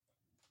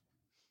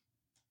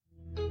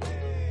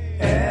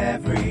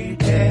Every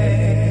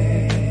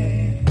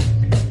day,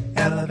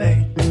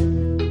 elevate.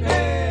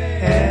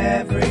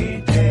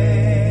 Every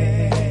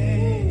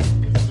day,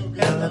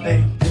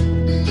 elevate.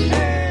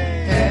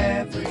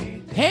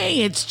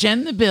 Hey, it's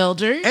Jen the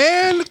Builder.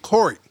 And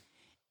Corey.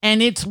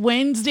 And it's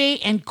Wednesday.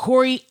 And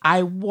Corey,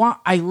 I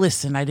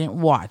listened. I didn't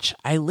watch.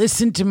 I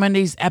listened to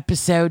Monday's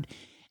episode,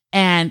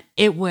 and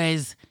it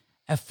was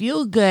a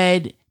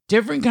feel-good,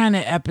 different kind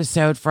of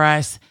episode for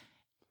us.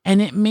 And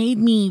it made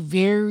me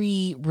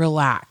very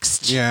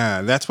relaxed.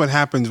 Yeah, that's what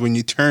happens when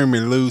you turn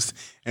me loose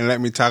and let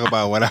me talk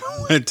about what I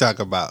want to talk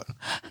about.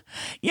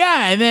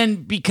 Yeah, and then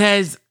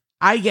because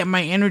I get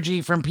my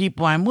energy from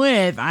people I'm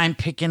with, I'm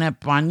picking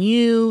up on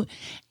you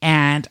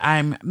and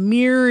I'm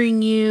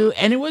mirroring you.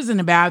 And it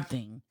wasn't a bad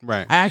thing.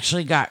 Right. I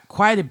actually got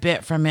quite a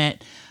bit from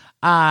it.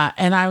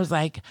 And I was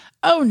like,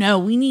 oh no,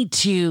 we need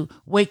to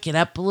wake it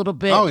up a little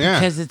bit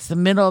because it's the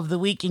middle of the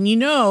week.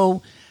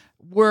 And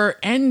we're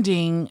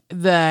ending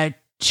the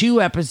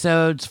 2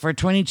 episodes for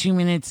 22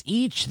 minutes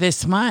each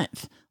this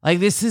month. Like,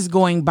 this is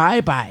going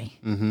bye-bye.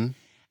 Mm-hmm.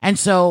 And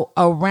so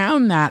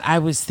around that, I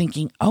was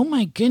thinking, oh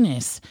my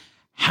goodness,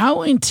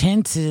 how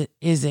intense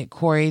is it,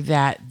 Corey,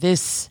 that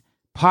this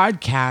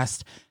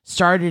podcast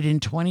started in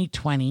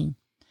 2020,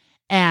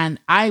 and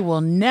I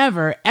will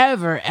never,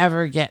 ever,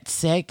 ever get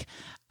sick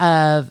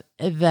of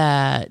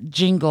the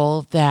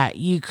jingle that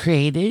you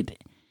created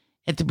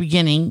at the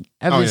beginning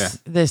of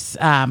this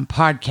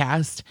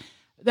podcast.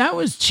 That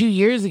was 2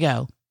 years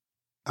ago.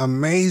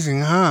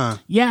 Amazing, huh?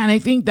 Yeah, and I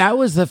think that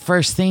was the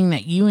first thing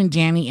that you and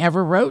Danny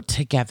ever wrote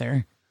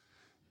together.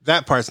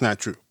 That part's not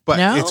true, but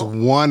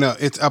No?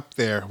 it's up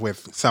there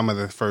with some of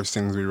the first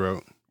things we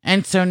wrote.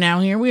 And so now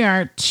here we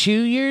are 2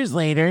 years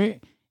later,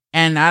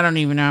 and I don't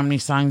even know how many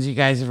songs you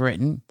guys have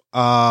written.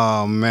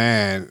 Oh,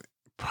 man.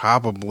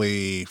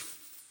 Probably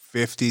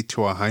 50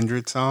 to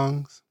 100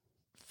 songs.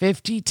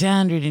 50 to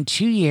 100 in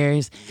 2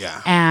 years.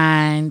 Yeah.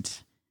 And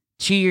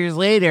 2 years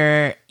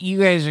later, you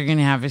guys are going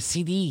to have a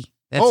CD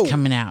that's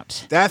coming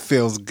out. That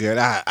feels good.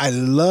 I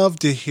love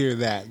to hear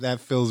that.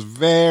 That feels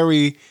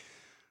very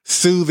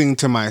soothing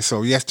to my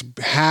soul. Yes, to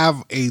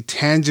have a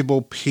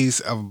tangible piece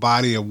of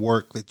body of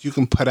work that you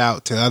can put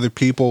out to other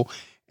people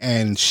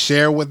and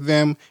share with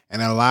them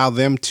and allow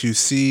them to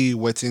see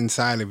what's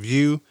inside of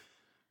you.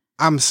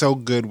 I'm so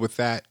good with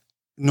that.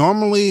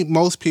 Normally,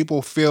 most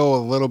people feel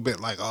a little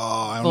bit like,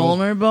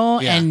 vulnerable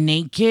and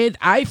naked.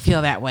 I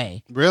feel that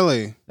way.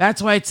 Really?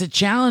 That's why it's a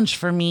challenge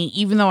for me.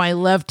 Even though I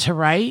love to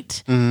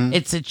write,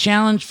 it's a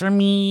challenge for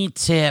me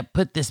to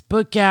put this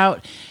book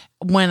out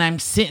when I'm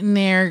sitting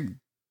there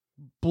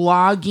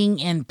blogging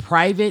in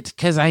private,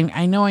 because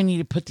I know I need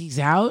to put these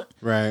out.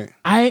 Right.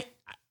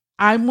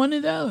 I'm one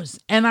of those.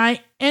 And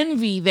I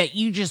envy that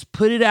you just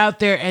put it out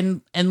there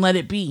and let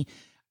it be.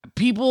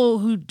 People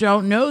who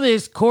don't know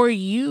this, Corey,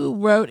 you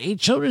wrote a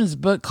children's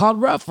book called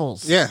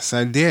Ruffles. Yes,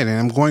 I did. And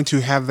I'm going to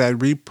have that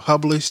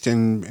republished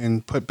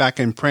and put back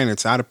in print.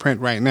 It's out of print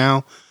right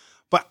now.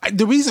 But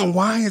the reason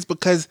why is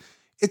because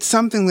it's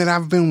something that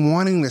I've been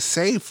wanting to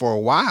say for a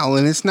while.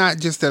 And it's not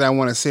just that I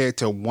want to say it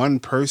to one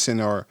person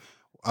or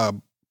a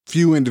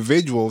few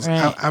individuals.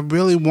 Right. I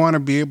really want to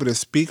be able to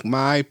speak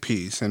my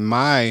piece and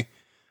my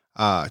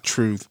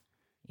truth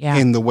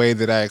in the way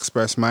that I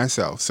express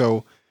myself.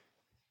 So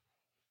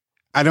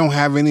I don't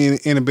have any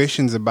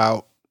inhibitions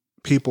about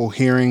people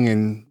hearing,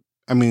 and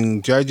I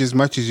mean, judge as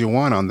much as you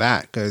want on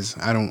that, because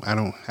I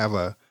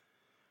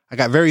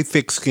got very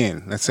thick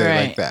skin. Let's say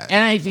it like that.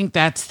 And I think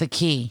that's the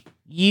key.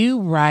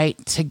 You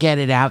write to get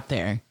it out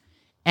there,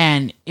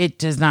 and it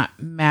does not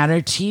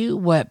matter to you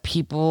what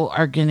people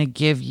are going to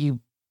give you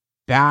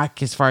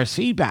back as far as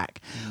feedback.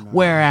 No.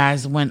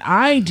 Whereas when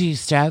I do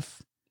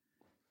stuff,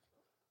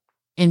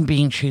 in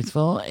being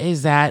truthful,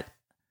 is that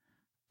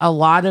a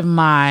lot of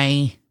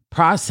my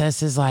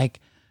process is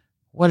like,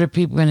 what are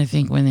people going to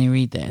think when they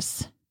read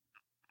this?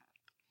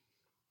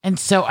 And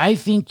so I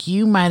think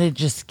you might have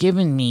just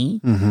given me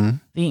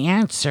the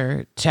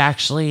answer to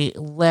actually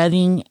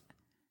letting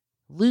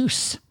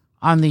loose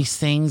on these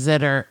things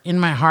that are in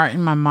my heart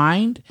and my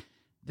mind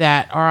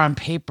that are on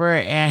paper,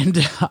 and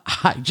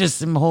I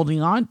just am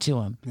holding on to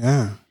them.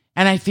 Yeah.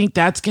 And I think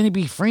that's going to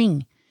be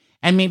freeing.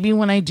 And maybe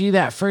when I do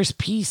that first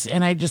piece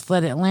and I just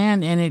let it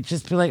land and it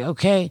just be like,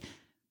 okay,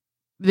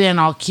 then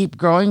I'll keep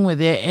growing with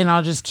it and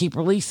I'll just keep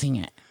releasing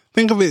it.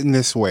 Think of it in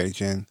this way,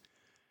 Jen.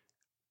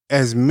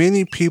 As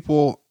many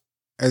people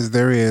as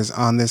there is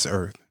on this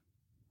earth,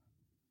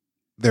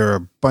 there are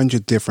a bunch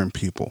of different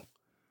people.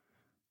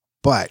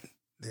 But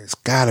there's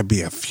got to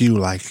be a few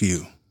like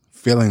you,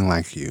 feeling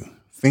like you,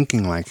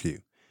 thinking like you.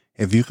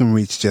 If you can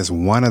reach just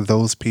one of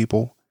those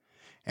people,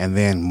 and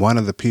then one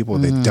of the people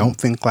that don't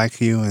think like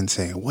you, and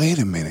say, wait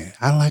a minute,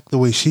 I like the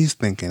way she's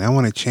thinking. I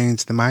want to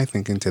change my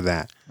thinking to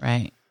that.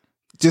 Right.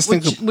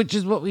 Which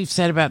is what we've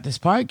said about this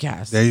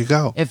podcast. There you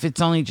go. If it's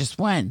only just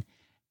one.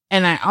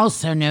 And I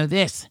also know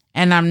this,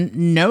 and I'm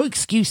no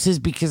excuses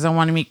because I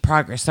want to make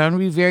progress. So I want to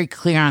be very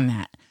clear on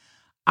that.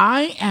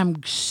 I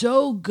am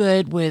so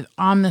good with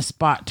on the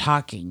spot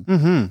talking.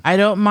 Mm-hmm. I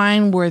don't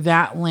mind where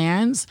that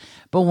lands,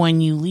 but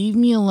when you leave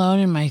me alone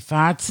in my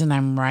thoughts and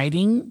I'm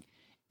writing,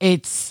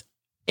 it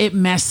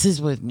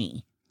messes with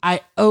me.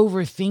 I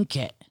overthink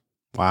it.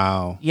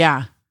 Wow.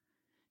 Yeah.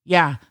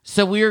 Yeah.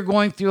 So we were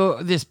going through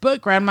this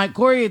book, right? I'm like,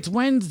 Corey, it's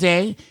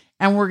Wednesday,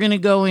 and we're going to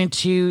go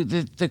into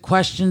the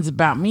questions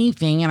about me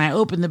thing. And I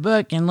opened the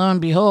book, and lo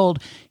and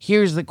behold,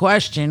 here's the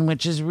question,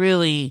 which is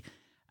really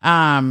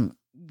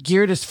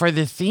geared us for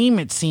the theme,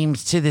 it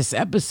seems, to this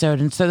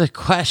episode. And so the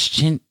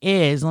question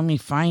is, let me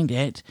find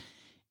it,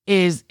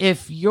 is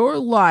if your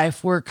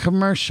life were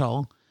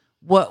commercial,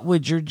 what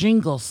would your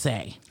jingle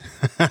say?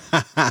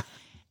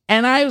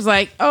 And I was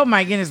like, oh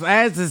my goodness,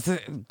 as is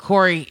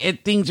Corey,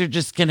 things are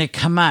just going to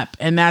come up.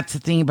 And that's the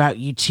thing about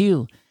you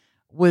too.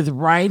 With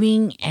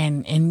writing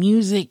and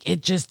music,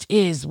 it just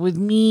is. With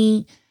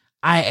me,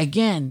 I,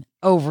 again,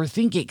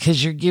 overthink it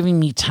because you're giving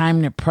me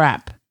time to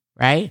prep,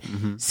 right?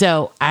 Mm-hmm.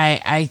 So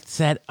I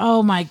said,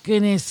 oh my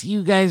goodness,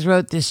 you guys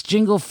wrote this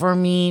jingle for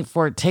me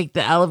for Take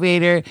the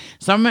Elevator.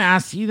 So I'm going to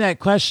ask you that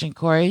question,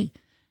 Corey.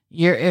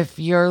 If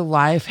your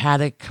life had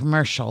a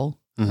commercial,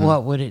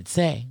 what would it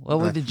say? What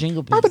would the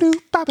jingle be?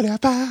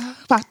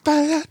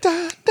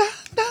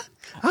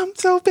 I'm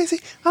so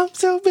busy. Got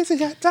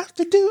stuff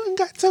to do and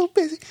got so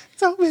busy.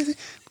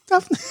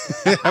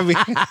 I mean,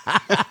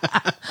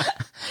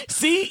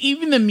 See,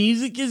 even the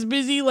music is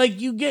busy. Like,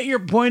 you get your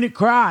point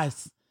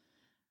across.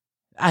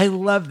 I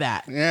love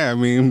that. yeah, I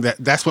mean,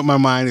 that's what my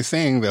mind is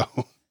saying,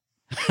 though.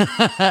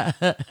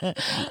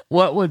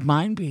 What would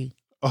mine be?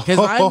 Because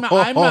I'm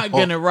not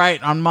going to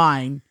write on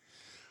mine.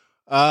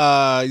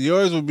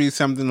 Yours would be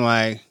something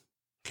like,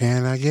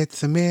 can I get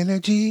some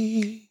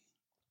energy?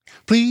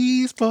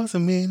 Please pour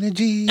some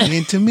energy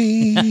into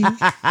me.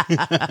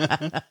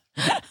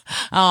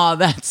 Oh,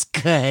 that's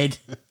good.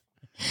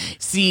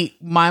 See,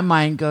 my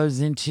mind goes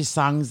into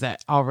songs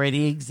that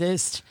already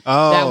exist.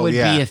 Oh, that would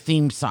yeah. be a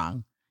theme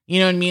song. You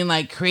know what I mean?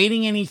 Like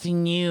creating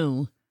anything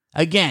new.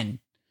 Again,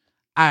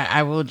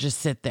 I will just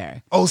sit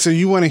there. Oh, so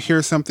you want to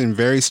hear something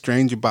very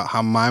strange about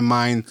how my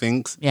mind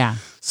thinks? Yeah.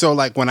 So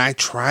like when I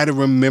try to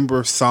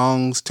remember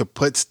songs to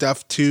put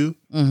stuff to,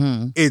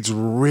 it's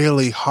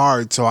really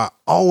hard. So I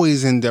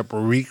always end up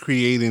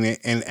recreating it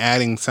and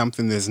adding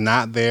something that's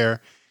not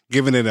there,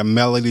 giving it a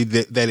melody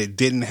that it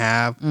didn't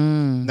have.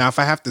 Now, if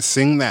I have to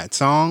sing that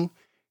song,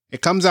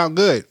 it comes out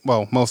good.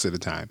 Well, most of the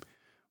time.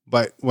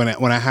 But when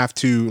I have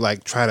to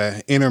like try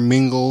to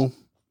intermingle,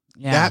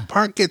 that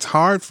part gets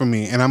hard for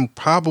me. And I'm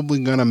probably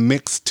going to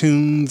mix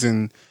tunes.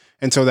 And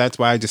so that's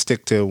why I just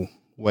stick to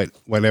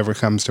whatever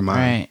comes to mind.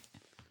 Right.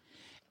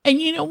 And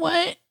you know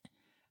what?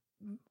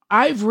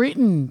 I've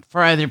written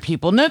for other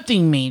people,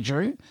 nothing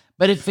major,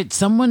 but if it's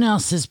someone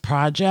else's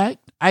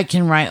project, I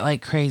can write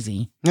like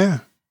crazy. Yeah.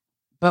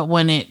 But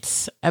when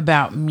it's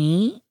about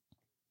me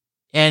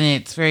and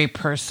it's very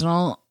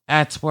personal,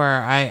 that's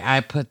where I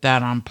put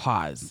that on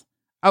pause.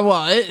 Oh,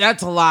 well,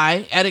 that's a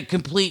lie. Edit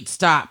complete,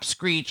 stop,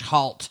 screech,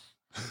 halt.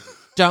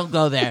 Don't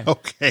go there.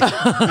 Okay.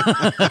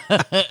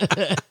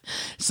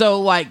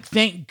 So, like,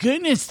 thank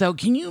goodness, though.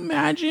 Can you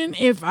imagine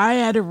if I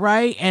had to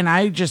write and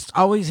I just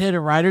always hit a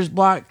writer's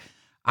block?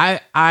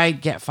 I'd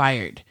get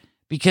fired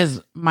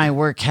because my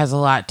work has a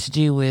lot to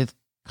do with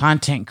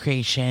content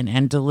creation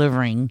and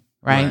delivering,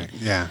 right?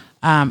 Yeah.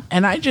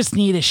 And I just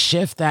need to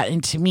shift that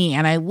into me.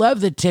 And I love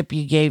the tip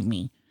you gave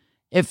me.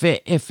 If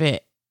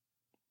it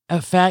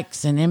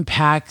affects and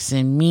impacts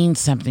and means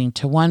something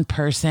to one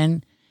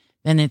person,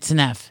 then it's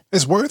enough.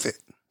 It's worth it.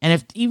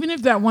 And even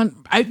if that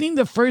one, I think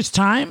the first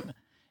time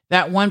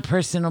that one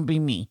person will be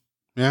me,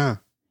 Yeah.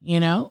 you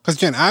know? Because,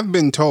 Jen, I've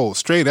been told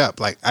straight up,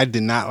 like, I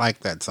did not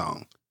like that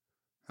song.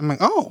 I'm like,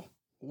 oh,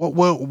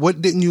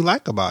 what didn't you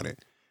like about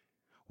it?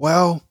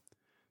 Well,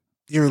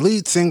 your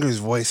lead singer's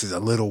voice is a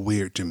little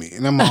weird to me.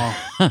 And I'm all,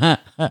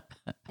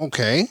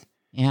 okay.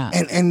 Yeah.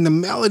 And the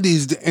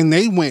melodies, and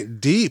they went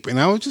deep. And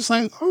I was just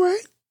like, all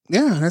right.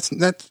 Yeah,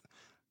 that's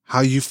how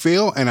you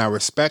feel. And I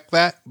respect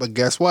that. But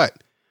guess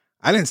what?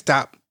 I didn't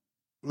stop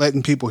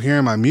letting people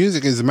hear my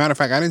music. As a matter of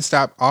fact, I didn't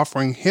stop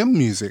offering him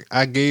music.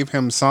 I gave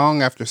him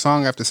song after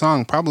song after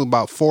song, probably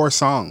about 4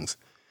 songs.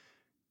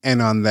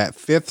 And on that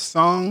 5th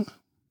song,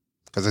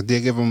 because I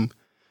did give him,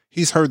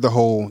 he's heard the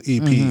whole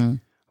EP,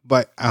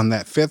 but on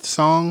that 5th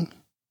song,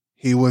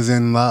 he was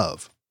in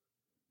love.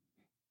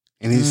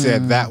 And he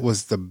said that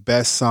was the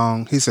best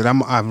song. He said,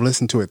 I've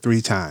listened to it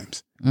 3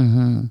 times.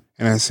 And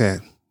I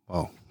said,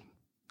 well,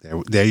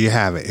 there you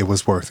have it. It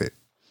was worth it.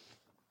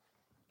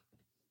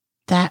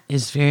 That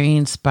is very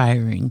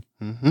inspiring.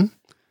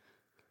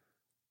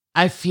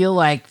 I feel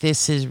like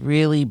this is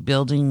really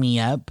building me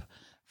up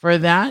for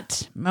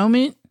that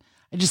moment.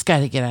 I just got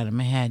to get out of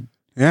my head.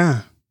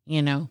 Yeah.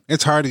 You know?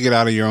 It's hard to get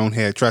out of your own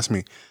head. Trust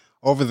me.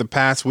 Over the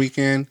past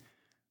weekend,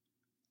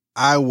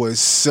 I was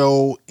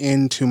so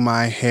into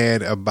my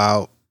head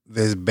about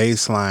this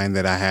bass line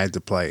that I had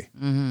to play.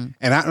 And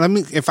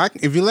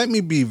if you let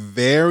me be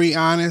very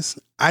honest,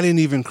 I didn't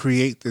even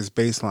create this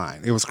bass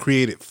line. It was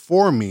created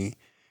for me,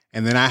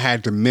 and then I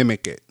had to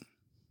mimic it.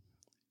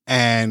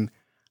 And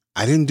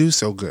I didn't do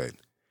so good.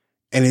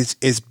 And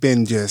it's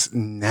been just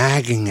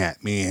nagging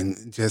at me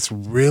and just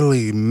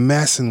really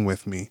messing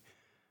with me.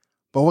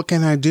 But what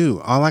can I do?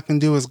 All I can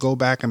do is go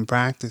back and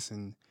practice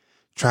and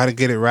try to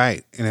get it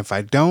right. And if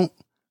I don't,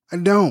 I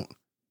don't.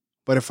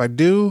 But if I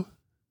do,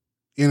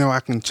 I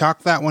can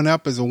chalk that one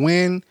up as a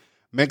win,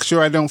 make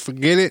sure I don't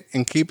forget it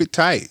and keep it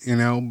tight,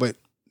 but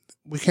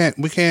we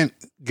can't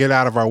get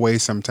out of our way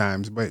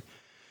sometimes. But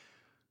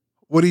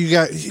what do you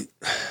got?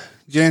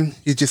 Jen,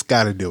 you just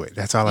got to do it.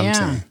 That's all I'm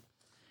saying.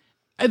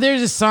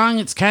 There's a song,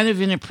 it's kind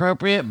of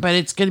inappropriate, but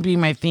it's going to be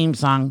my theme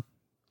song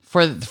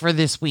for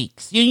this week.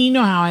 So you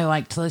know how I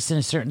like to listen to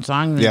a certain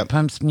song that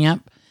pumps me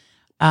up.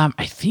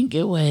 I think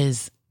it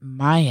was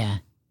Maya.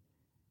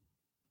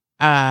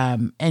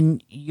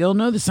 And you'll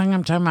know the song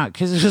I'm talking about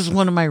because it was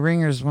one of my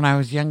ringers when I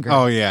was younger.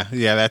 Oh, yeah.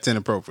 Yeah, that's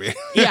inappropriate.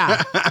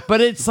 Yeah.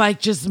 But it's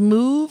like, just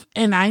move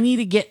and I need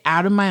to get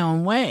out of my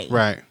own way.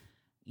 Right.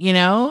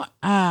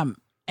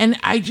 And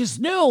I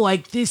just know,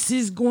 like, this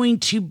is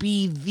going to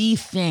be the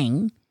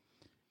thing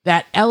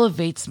that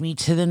elevates me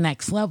to the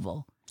next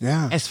level.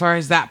 Yeah. As far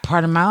as that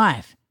part of my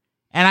life.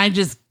 And I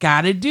just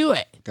got to do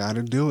it. Got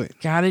to do it.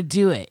 Got to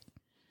do it.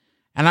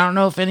 And I don't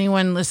know if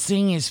anyone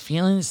listening is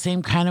feeling the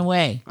same kind of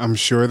way. I'm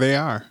sure they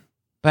are.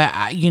 But,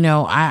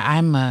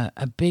 I'm a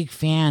big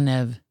fan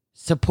of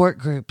support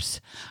groups.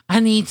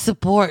 I need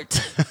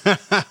support.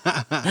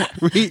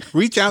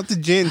 Reach out to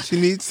Jen. She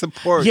needs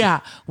support. Yeah.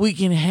 We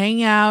can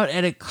hang out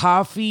at a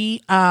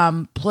coffee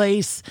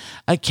place,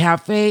 a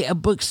cafe, a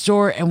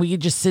bookstore, and we can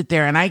just sit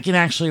there. And I can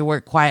actually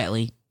work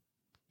quietly.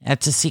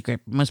 That's a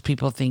secret. Most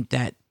people think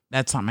that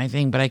that's not my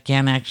thing, but I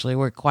can actually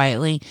work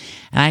quietly.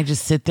 And I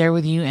just sit there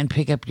with you and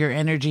pick up your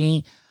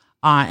energy.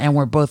 And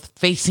we're both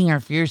facing our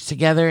fears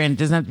together. And it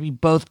doesn't have to be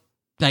both,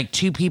 like,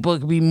 two people. It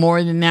could be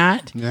more than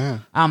that. Yeah.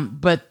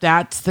 But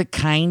that's the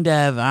kind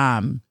of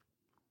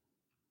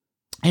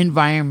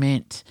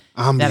environment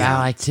that I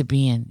like to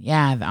be in.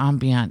 Yeah, the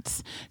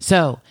ambiance.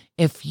 So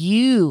if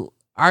you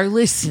are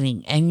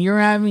listening and you're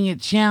having a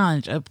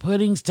challenge of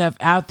putting stuff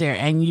out there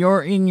and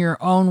you're in your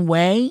own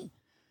way,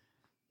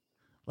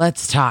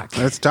 let's talk.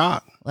 Let's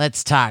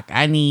talk.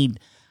 I need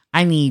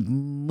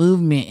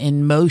movement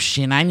and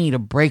motion. I need a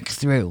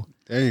breakthrough.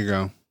 There you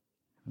go.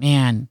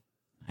 Man,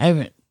 I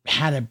haven't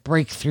had a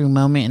breakthrough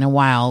moment in a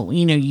while.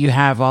 You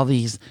have all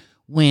these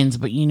wins,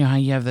 but you know how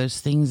you have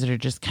those things that are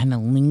just kind of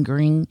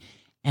lingering,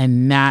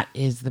 and that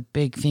is the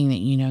big thing that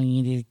you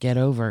need to get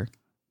over.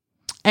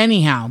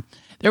 Anyhow,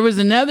 there was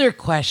another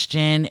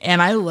question,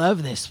 and I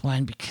love this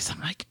one because I'm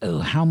like, oh,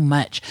 how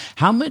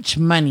much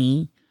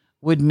money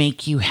would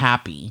make you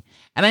happy?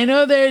 And I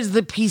know there's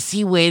the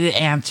PC way to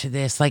answer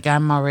this, like,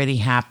 I'm already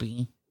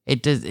happy.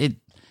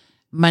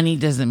 Money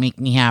doesn't make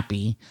me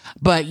happy.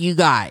 But you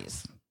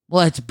guys,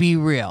 let's be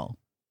real.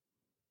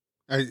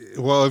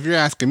 Well, if you're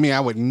asking me, I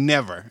would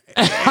never,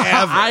 ever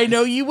I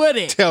know you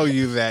wouldn't tell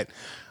you that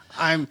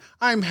I'm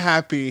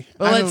happy.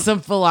 But let some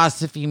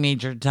philosophy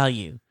major tell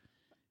you.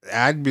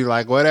 I'd be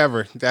like,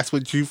 whatever. That's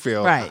what you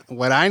feel. Right.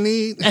 What I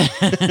need?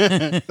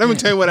 Let me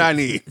tell you what I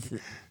need.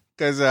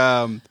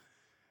 Because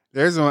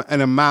there's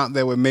an amount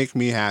that would make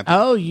me happy.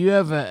 Oh, you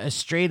have a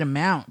straight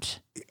amount.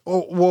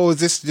 Well,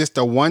 is this just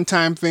a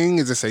one-time thing?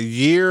 Is this a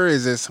year?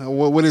 Is this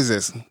what is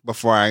this?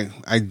 Before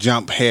I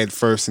jump head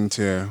first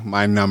into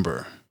my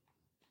number.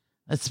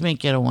 Let's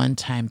make it a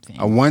one-time thing.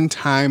 A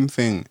one-time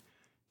thing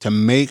to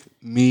make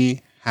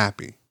me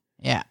happy.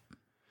 Yeah.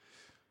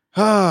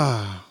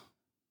 I'm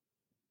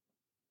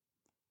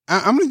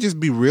going to just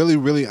be really,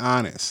 really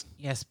honest.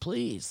 Yes,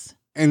 please.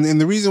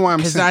 And the reason why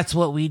because that's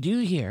what we do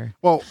here.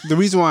 Well, the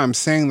reason why I'm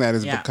saying that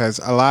is because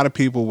a lot of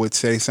people would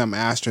say some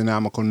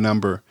astronomical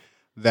number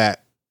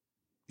that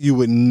you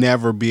would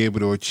never be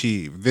able to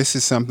achieve. This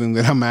is something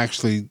that I'm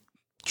actually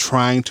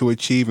trying to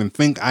achieve and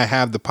think I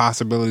have the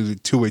possibility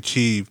to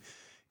achieve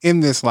in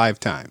this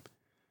lifetime.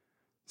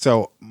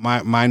 So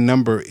my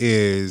number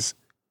is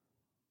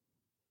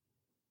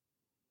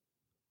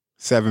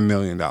 $7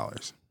 million.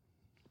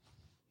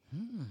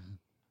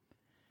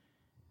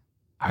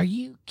 Are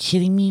you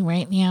kidding me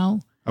right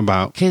now?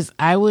 About? Because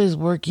I was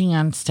working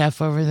on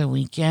stuff over the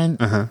weekend,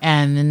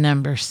 and the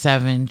number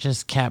 7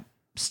 just kept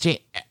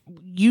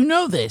You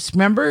know this.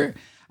 Remember,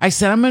 I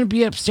said I'm going to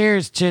be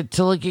upstairs to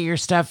look at your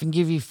stuff and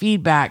give you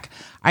feedback.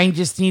 I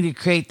just need to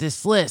create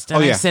this list.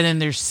 And I said,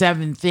 and there's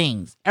 7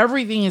 things.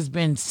 Everything has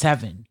been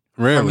 7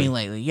 for me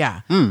lately.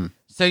 Yeah.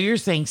 So you're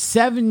saying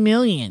 $7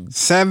 million.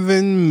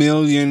 $7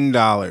 million.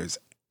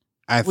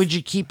 Would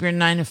you keep your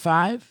 9 to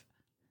 5?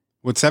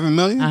 With $7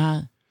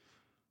 million?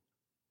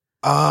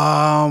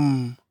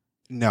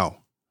 No,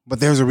 but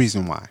there's a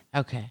reason why.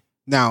 Okay.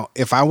 Now,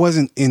 if I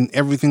wasn't in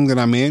everything that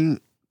I'm in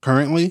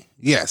currently,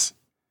 yes,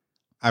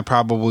 I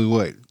probably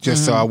would,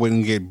 just so I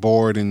wouldn't get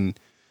bored and,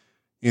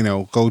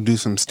 go do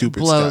some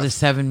stupid stuff. Blow the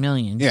 $7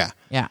 million. Yeah.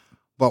 Yeah.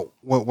 But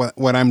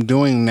what I'm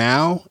doing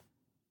now,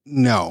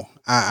 no,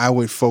 I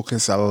would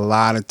focus a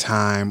lot of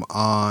time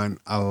on,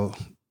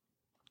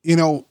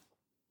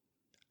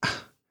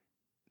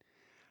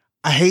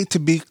 I hate to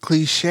be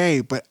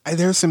cliche, but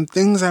there's some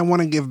things I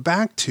want to give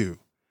back to.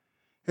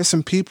 There's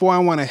some people I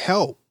want to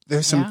help.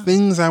 There's some Yeah.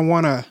 things I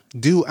want to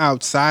do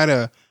outside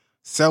of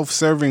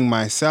self-serving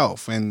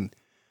myself and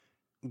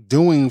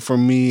doing for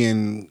me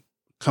and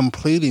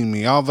completing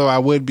me. Although I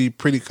would be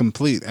pretty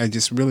complete, I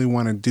just really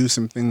want to do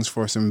some things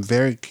for some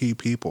very key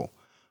people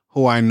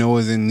who I know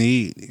is in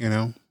need, you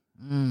know,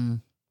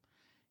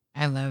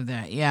 I love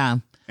that. Yeah.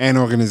 and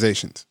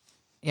organizations.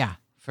 Yeah,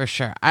 for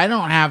sure. I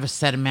don't have a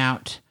set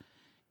amount.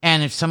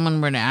 And if someone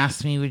were to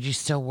ask me, would you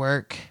still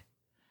work?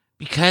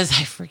 Because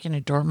I freaking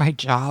adore my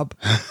job.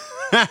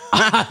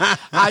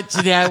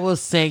 Today I will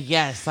say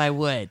yes, I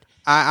would.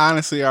 I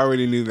honestly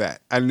already knew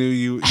that. I knew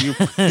you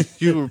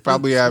you would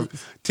probably have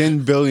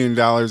 $10 billion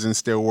and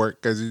still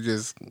work because you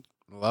just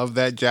love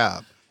that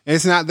job.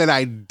 It's not that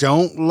I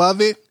don't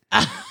love it.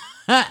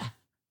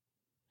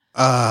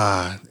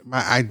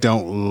 I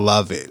don't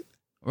love it.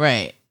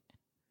 Right.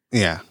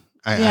 Yeah.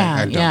 I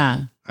don't.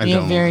 Yeah. I We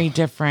have don't. very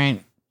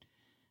different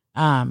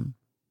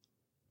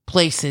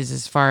places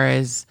as far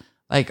as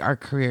like our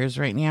careers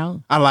right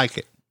now. I like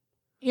it.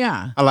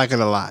 Yeah. I like it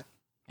a lot.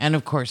 And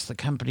of course the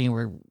company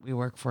where we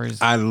work for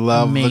is I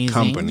love amazing. the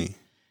company.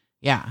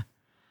 Yeah.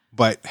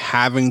 But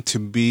having to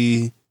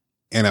be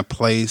in a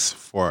place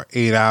for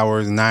 8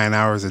 hours, 9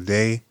 hours a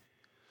day,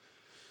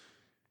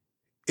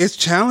 it's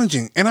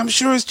challenging. And I'm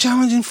sure it's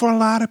challenging for a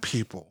lot of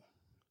people.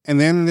 And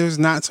then there's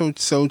not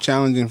so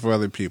challenging for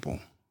other people.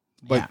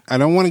 But Yeah. I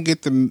don't want to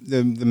get the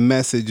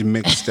message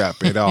mixed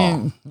up at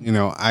all. You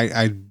know,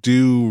 I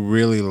do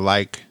really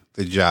like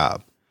the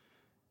job.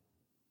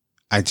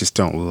 I just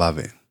don't love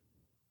it.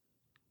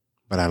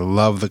 But I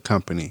love the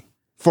company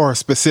for a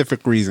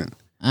specific reason.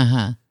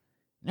 Uh-huh.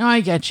 No,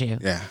 I get you.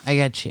 Yeah. I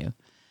get you.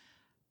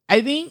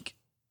 I think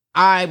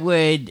I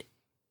would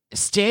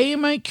stay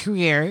in my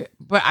career,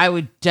 but I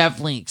would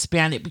definitely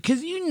expand it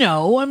because, you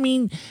know, I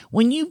mean,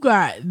 when you've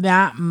got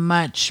that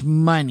much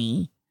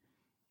money,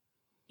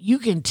 you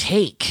can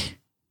take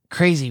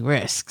crazy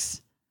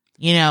risks,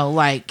 you know,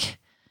 like,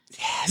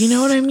 you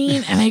know what I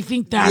mean? And I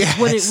think that's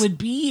what it Yes. would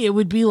be. It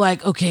would be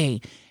like,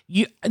 okay,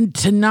 you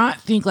to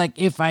not think like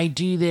if I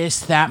do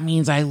this, that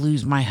means I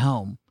lose my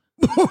home.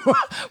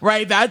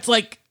 Right? That's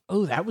like,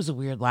 oh, that was a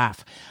weird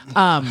laugh.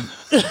 But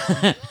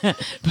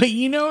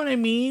you know what I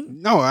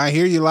mean? No, I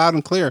hear you loud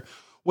and clear.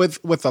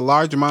 With a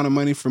large amount of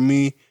money for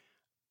me,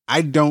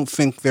 I don't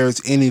think there's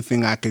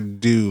anything I could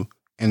do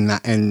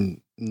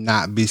and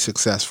not be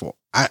successful.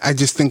 I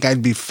just think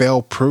I'd be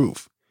fail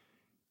proof.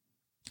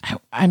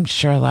 I'm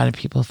sure a lot of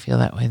people feel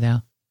that way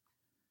though.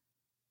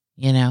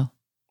 You know?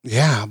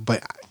 Yeah,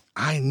 but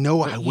I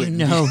know I You wouldn't.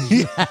 know.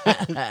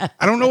 I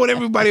don't know what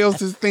everybody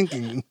else is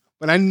thinking,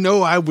 but I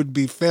know I would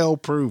be fail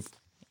proof.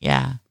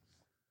 Yeah.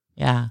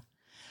 Yeah.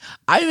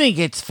 I think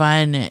it's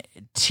fun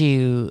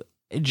to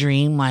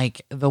dream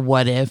like the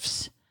what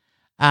ifs.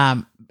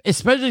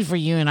 Especially for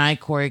you and I,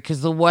 Corey,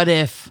 because the what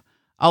if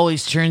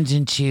always turns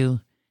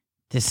into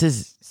this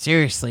is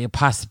seriously a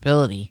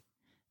possibility.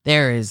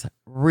 There is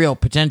real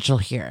potential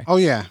here. Oh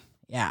yeah.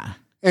 Yeah.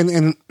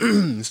 And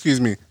excuse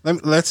me.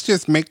 Let's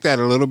just make that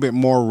a little bit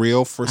more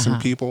real for some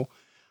Uh-huh. people.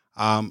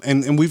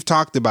 And we've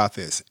talked about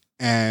this,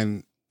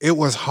 and it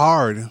was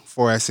hard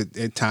for us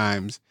at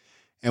times.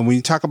 And when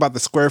you talk about the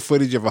square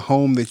footage of a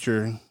home that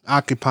you're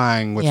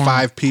occupying with Yeah.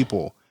 5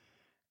 people,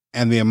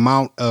 and the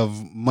amount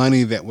of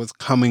money that was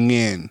coming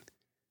in,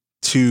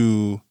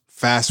 to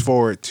fast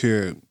forward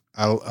to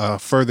a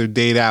further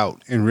date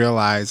out and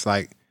realize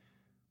like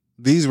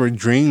these were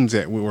dreams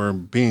that were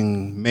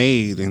being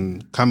made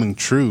and coming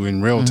true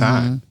in real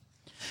time.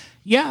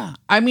 Yeah.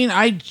 I mean,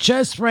 I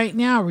just right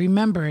now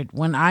remembered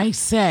when I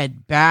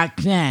said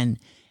back then,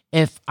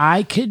 if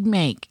I could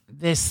make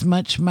this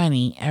much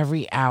money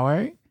every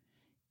hour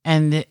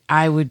and that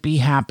I would be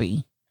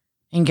happy.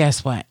 And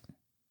guess what?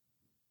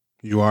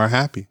 You are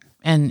happy.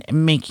 And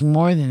making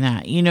more than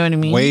that. You know what I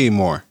mean? Way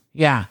more.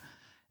 Yeah.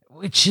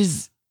 Which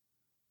is,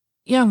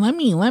 yeah, let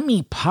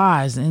me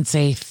pause and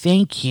say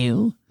thank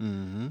you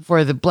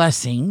for the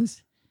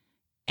blessings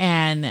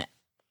and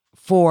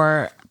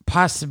for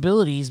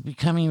possibilities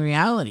becoming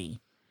reality.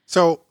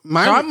 So So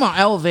I'm gonna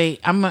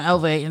elevate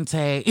and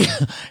say,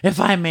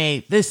 if I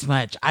made this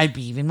much, I'd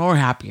be even more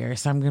happier.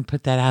 So I'm gonna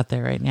put that out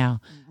there right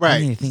now. I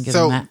need right. to think of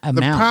So the the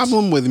amount.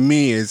 problem with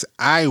me is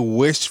I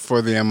wished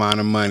for the amount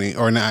of money,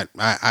 or not.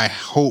 I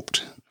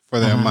hoped for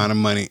the amount of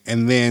money,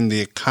 and then the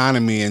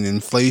economy and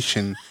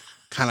inflation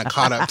kind of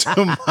caught up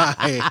to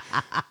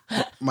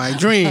my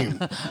dream.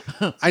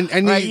 I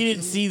need, Right, you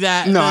didn't see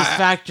that No, those I-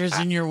 factors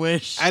in your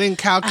wish. I didn't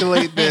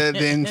calculate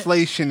the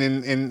inflation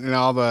and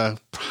all the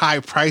high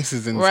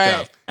prices and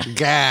Right. stuff,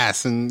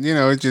 gas, and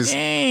it just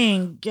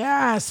Dang,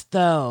 gas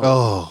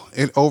though.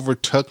 it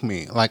overtook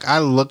me. Like I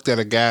looked at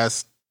a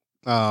gas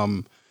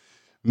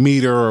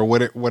meter or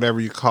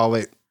whatever you call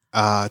it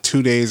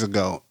 2 days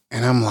ago,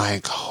 and I'm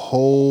like,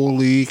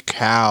 holy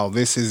cow,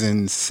 this is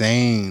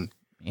insane.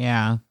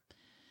 Yeah.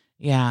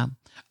 Yeah.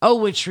 Oh,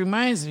 which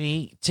reminds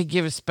me to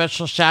give a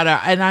special shout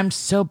out, and I'm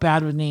so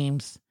bad with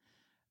names.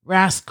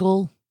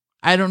 Rascal.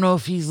 I don't know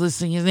if he's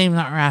listening. His name's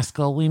not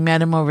Rascal. We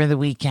met him over the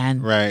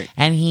weekend. Right.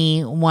 And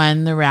he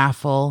won the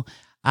raffle.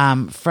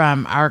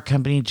 from our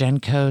company,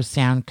 Genco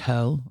Sound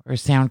Co. or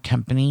Sound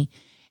Company.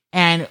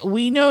 And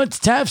we know it's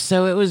tough.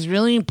 So it was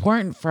really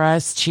important for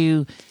us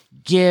to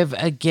give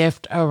a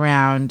gift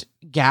around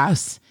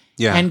gas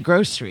and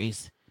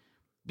groceries.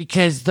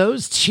 Because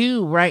those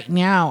two right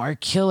now are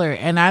killer.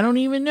 And I don't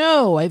even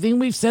know. I think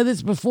we've said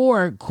this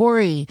before,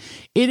 Corey.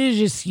 It is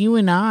just you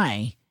and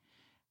I.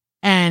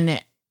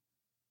 And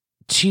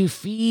to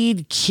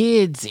feed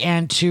kids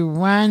and to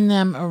run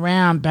them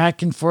around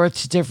back and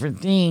forth to different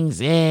things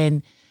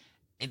and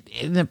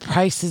the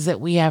prices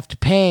that we have to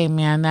pay,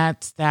 man,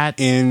 that's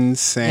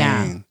insane.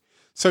 Yeah.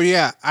 So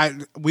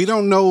we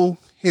don't know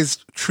his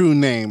true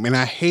name. And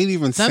I hate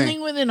even saying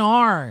something with an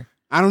R.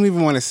 I don't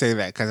even want to say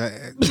that because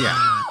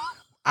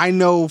I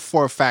know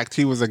for a fact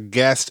he was a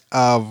guest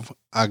of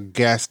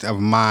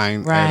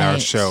mine at our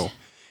show.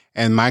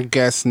 And my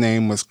guest's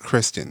name was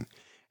Kristen.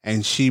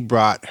 And she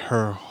brought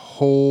her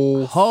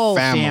whole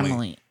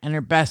family and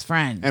her best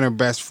friend.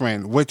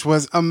 Which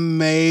was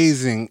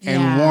amazing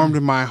and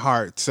warmed my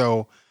heart.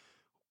 So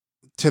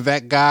to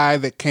that guy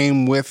that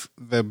came with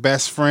the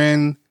best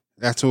friend,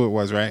 that's who it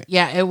was, right?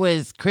 Yeah, it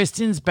was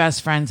Kristen's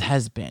best friend's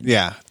husband.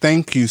 Yeah.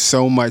 Thank you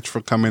so much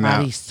for coming out.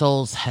 Body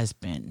Soul's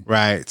husband.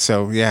 Right.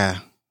 So,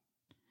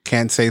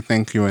 can't say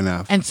thank you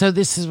enough. And so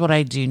this is what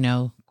I do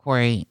know,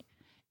 Corey,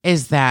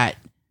 is that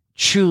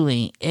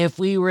truly, if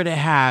we were to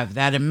have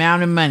that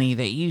amount of money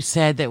that you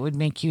said that would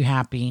make you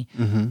happy,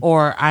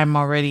 or I'm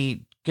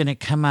already going to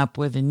come up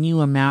with a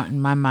new amount in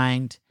my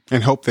mind.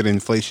 And hope that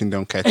inflation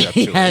don't catch up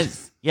to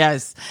it.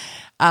 Yes.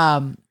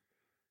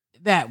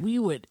 That we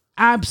would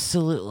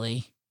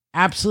absolutely.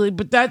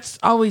 But that's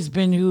always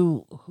been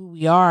who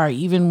we are,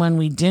 even when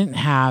we didn't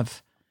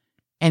have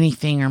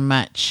anything or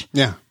much.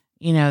 Yeah.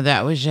 You know,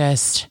 that was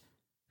just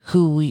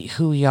who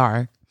we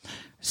are.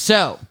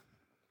 So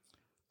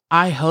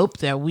I hope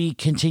that we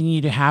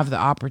continue to have the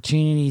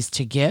opportunities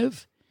to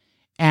give,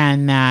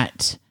 and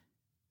that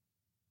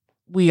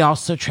we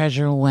also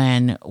treasure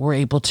when we're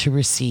able to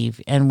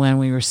receive, and when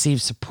we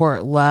receive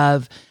support,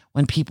 love,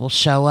 when people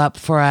show up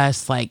for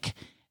us. Like,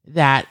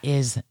 that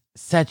is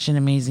such an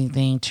amazing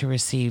thing to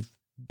receive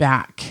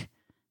back,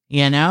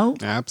 you know?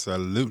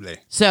 Absolutely.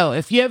 So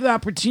if you have the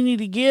opportunity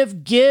to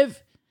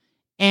give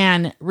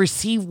and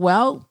receive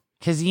well,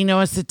 because you know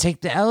us to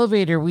take the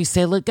elevator, we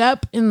say look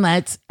up and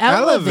let's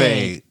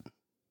elevate.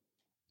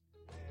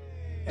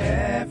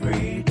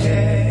 Every